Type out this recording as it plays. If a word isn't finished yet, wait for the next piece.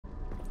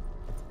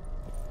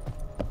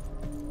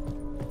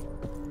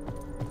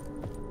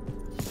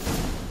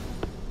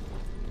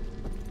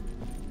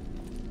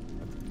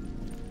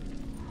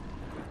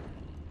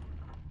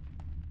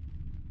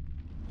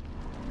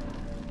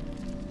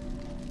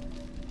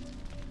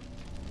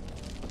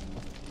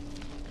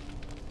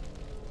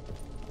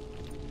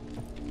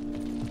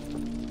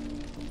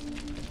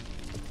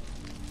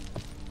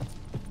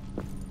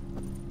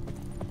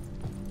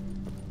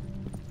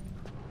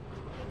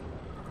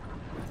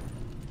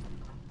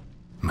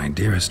my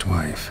dearest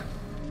wife.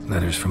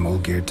 Letters from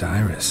Olgierd to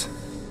Iris,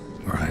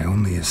 where I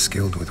only as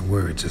skilled with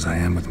words as I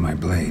am with my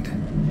blade.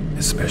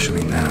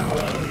 Especially now,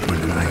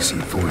 when an icy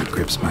void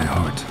grips my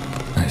heart.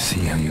 I see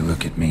how you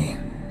look at me,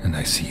 and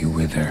I see you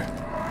with her.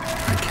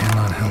 I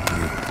cannot help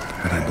you,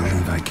 but I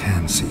believe I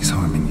can cease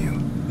harming you.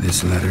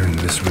 This letter and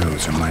this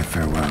rose are my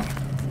farewell.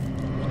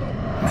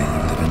 May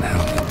you live in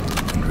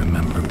health, and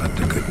remember but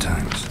the good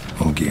times,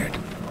 Olgierd.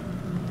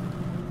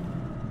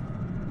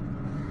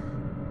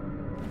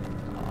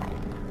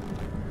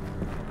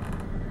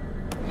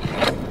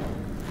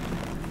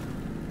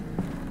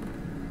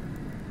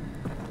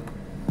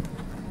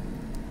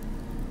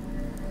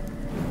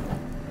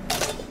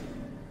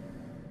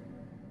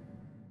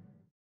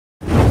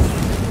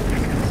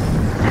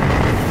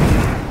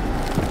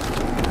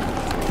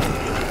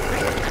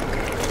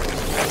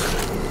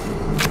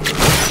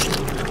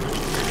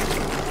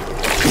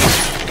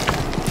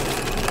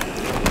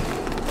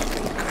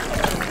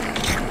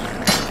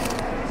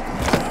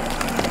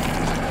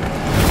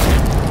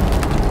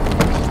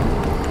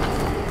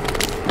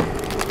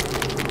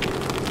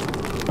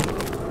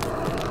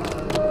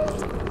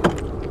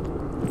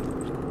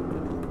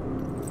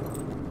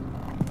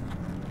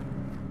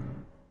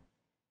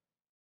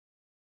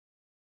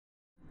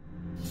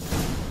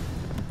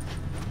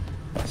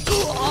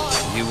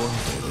 You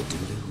wonder the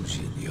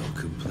delusion you'll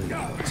complete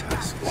your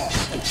tasks.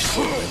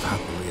 Live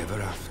happily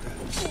ever after.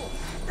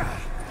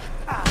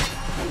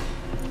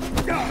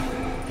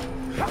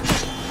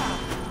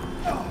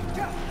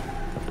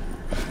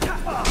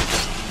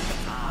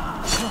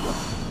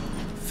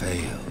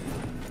 Fail.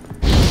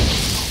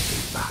 Not be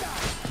back.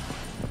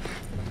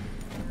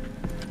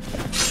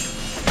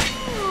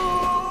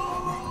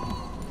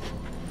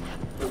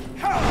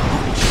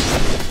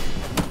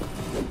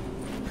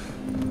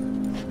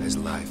 As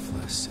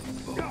lifeless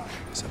and bold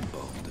as a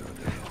boulder of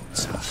the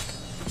roadside.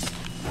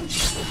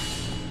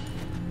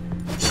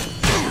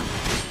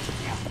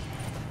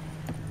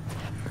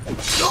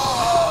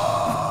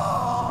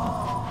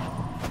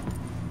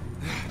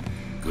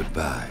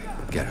 Goodbye,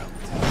 Geralt.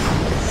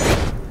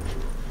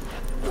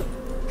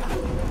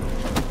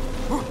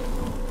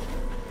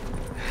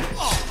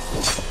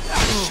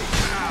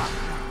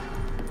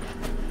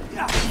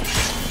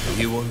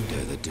 You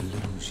wonder the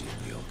delusion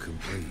you'll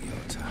complete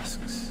your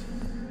tasks.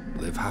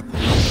 Live happily.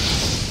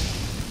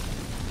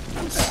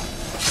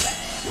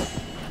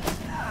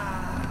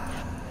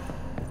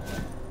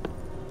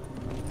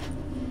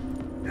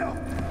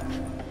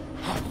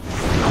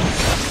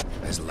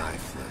 As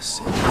lifeless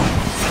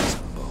as a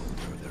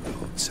boulder of the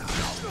roadside.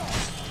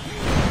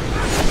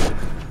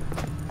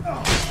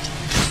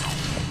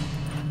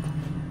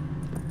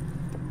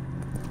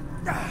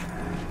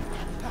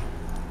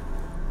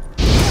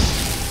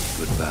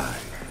 Goodbye,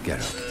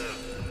 Geralt.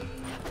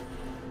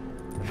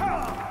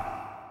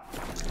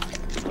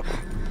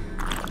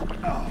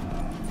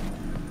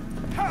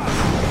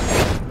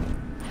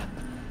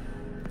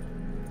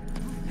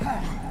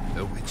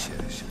 The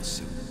Witcher shall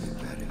soon be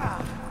buried.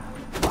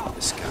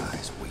 The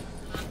skies weep.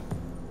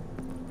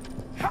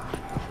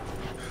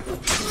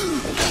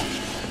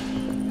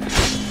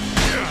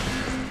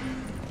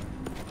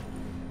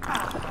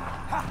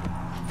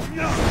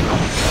 You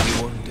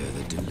wonder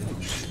the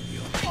delusion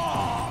you'll complete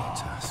your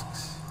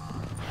tasks.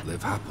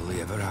 Live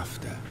happily ever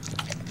after.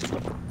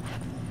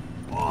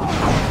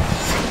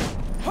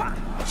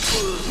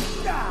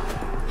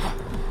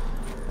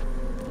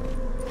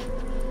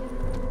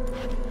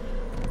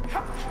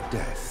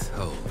 Death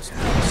holds no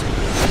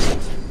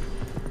surprises.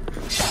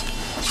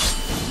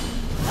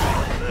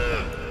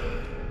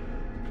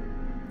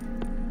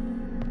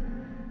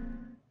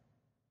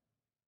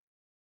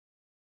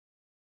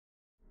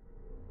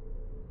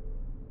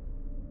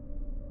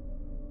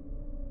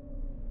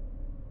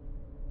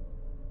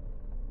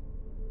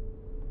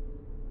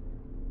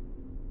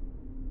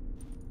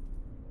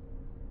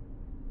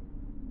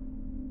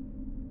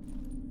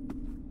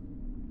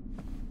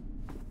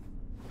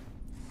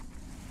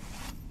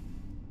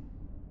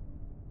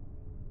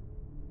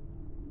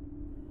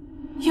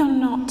 You're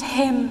not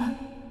him.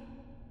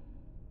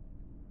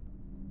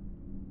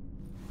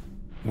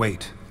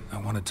 Wait, I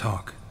want to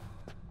talk.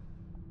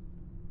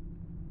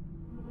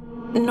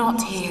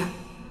 Not here.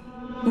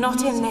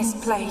 Not in this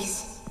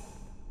place.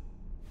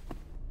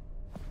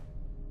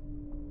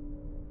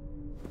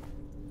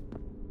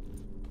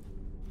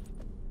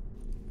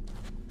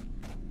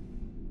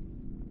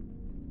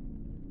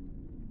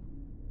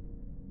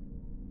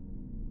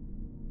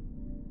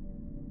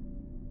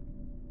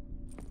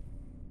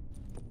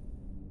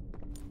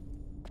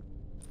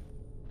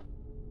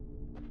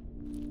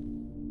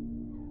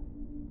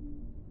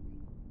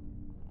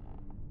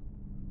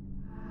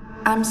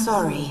 I'm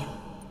sorry.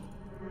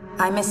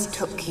 I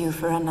mistook you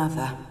for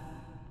another.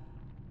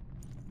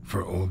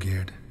 For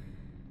Olgierd?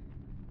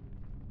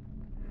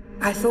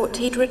 I thought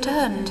he'd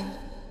returned.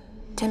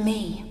 To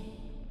me.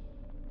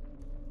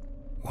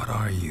 What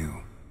are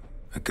you?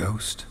 A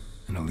ghost?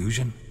 An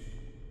illusion?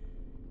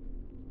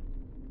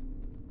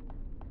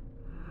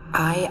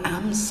 I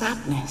am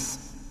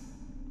sadness.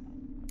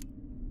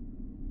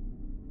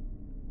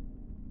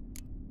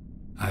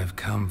 I've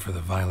come for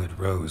the violet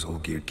rose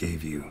Olgierd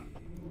gave you.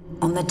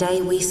 On the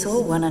day we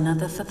saw one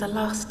another for the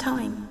last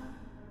time,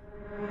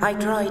 I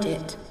dried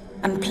it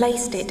and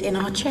placed it in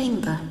our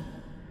chamber,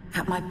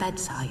 at my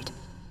bedside.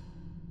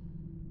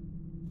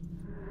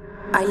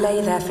 I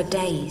lay there for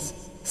days,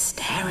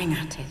 staring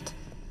at it,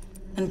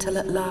 until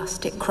at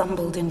last it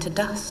crumbled into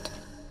dust,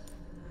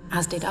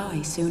 as did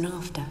I soon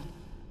after.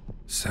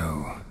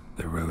 So,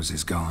 the rose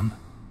is gone?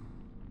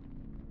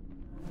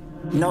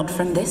 Not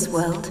from this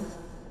world.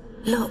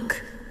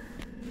 Look,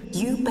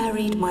 you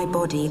buried my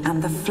body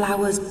and the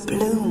flowers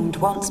bloomed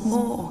once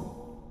more.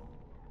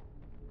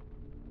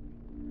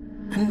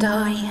 And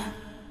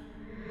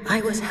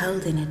I was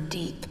held in a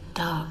deep,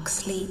 dark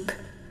sleep.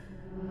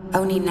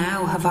 Only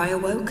now have I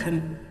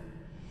awoken,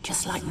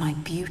 just like my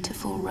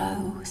beautiful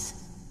rose.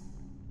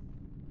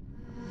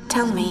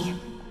 Tell me,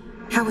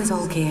 how is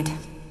Olgierd?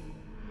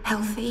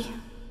 Healthy?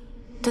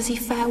 Does he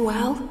fare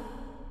well?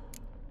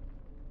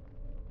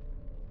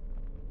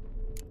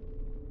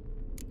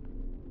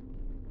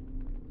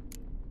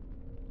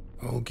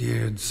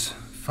 Olgierd's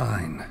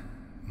fine.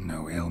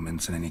 No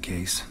ailments in any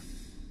case.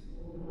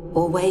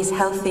 Always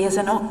healthy as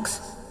an ox.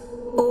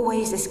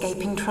 Always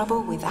escaping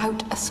trouble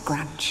without a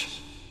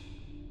scratch.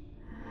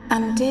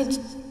 And did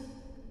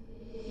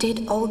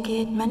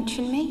Olgierd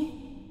mention me?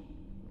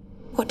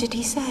 What did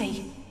he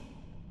say?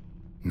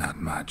 Not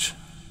much,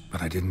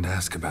 but I didn't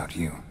ask about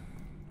you.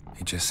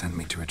 He just sent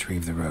me to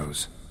retrieve the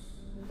rose.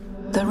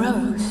 The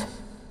rose?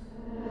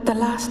 The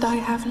last I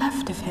have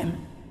left of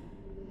him?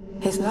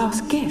 His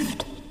last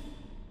gift?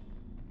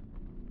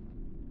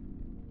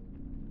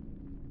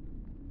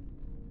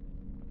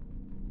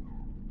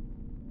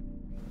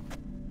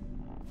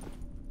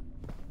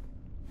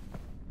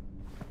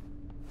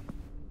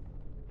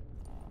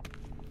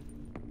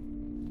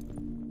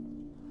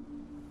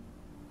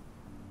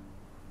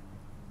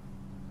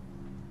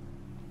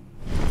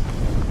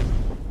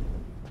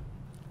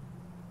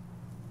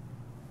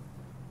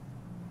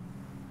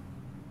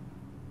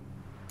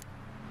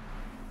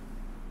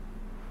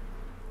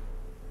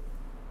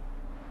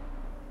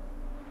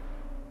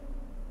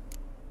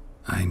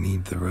 I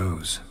need the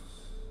rose.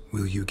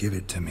 Will you give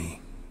it to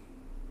me?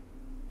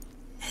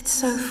 It's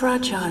so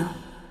fragile.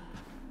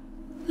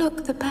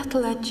 Look, the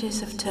petal edges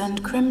have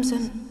turned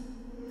crimson,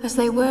 as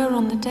they were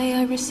on the day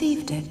I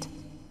received it.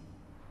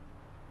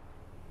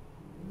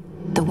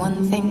 The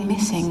one thing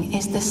missing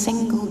is the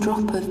single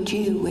drop of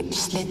dew which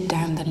slid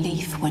down the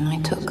leaf when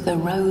I took the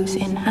rose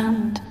in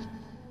hand.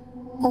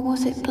 Or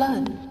was it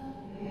blood?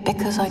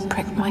 Because I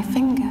pricked my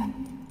finger?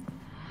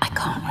 I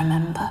can't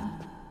remember.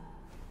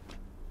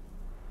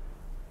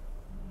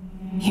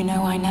 You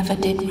know, I never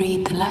did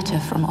read the letter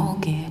from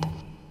Olgierd.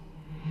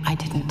 I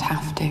didn't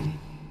have to.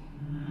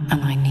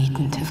 And I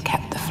needn't have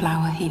kept the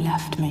flower he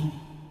left me.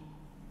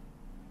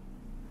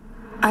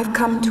 I've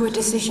come to a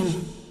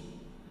decision.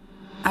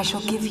 I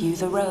shall give you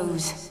the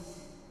rose.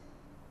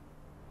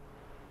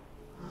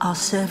 Our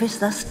service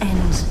thus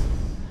ends.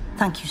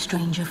 Thank you,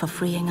 stranger, for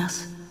freeing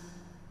us.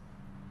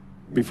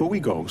 Before we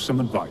go, some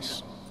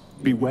advice.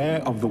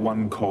 Beware of the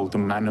one called the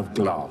Man of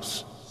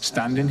Glass.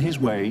 Stand in his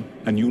way,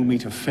 and you'll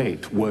meet a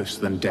fate worse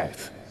than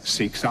death.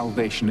 Seek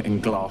salvation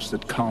in glass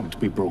that can't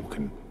be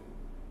broken.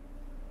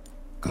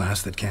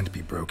 Glass that can't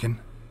be broken?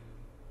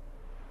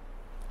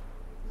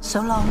 So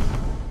long.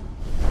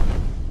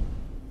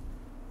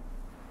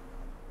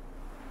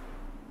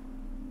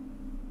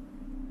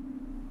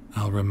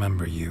 I'll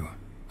remember you,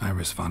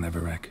 Iris von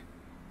Everec.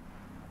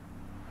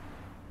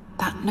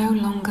 That no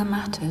longer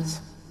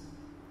matters.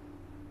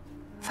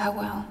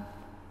 Farewell.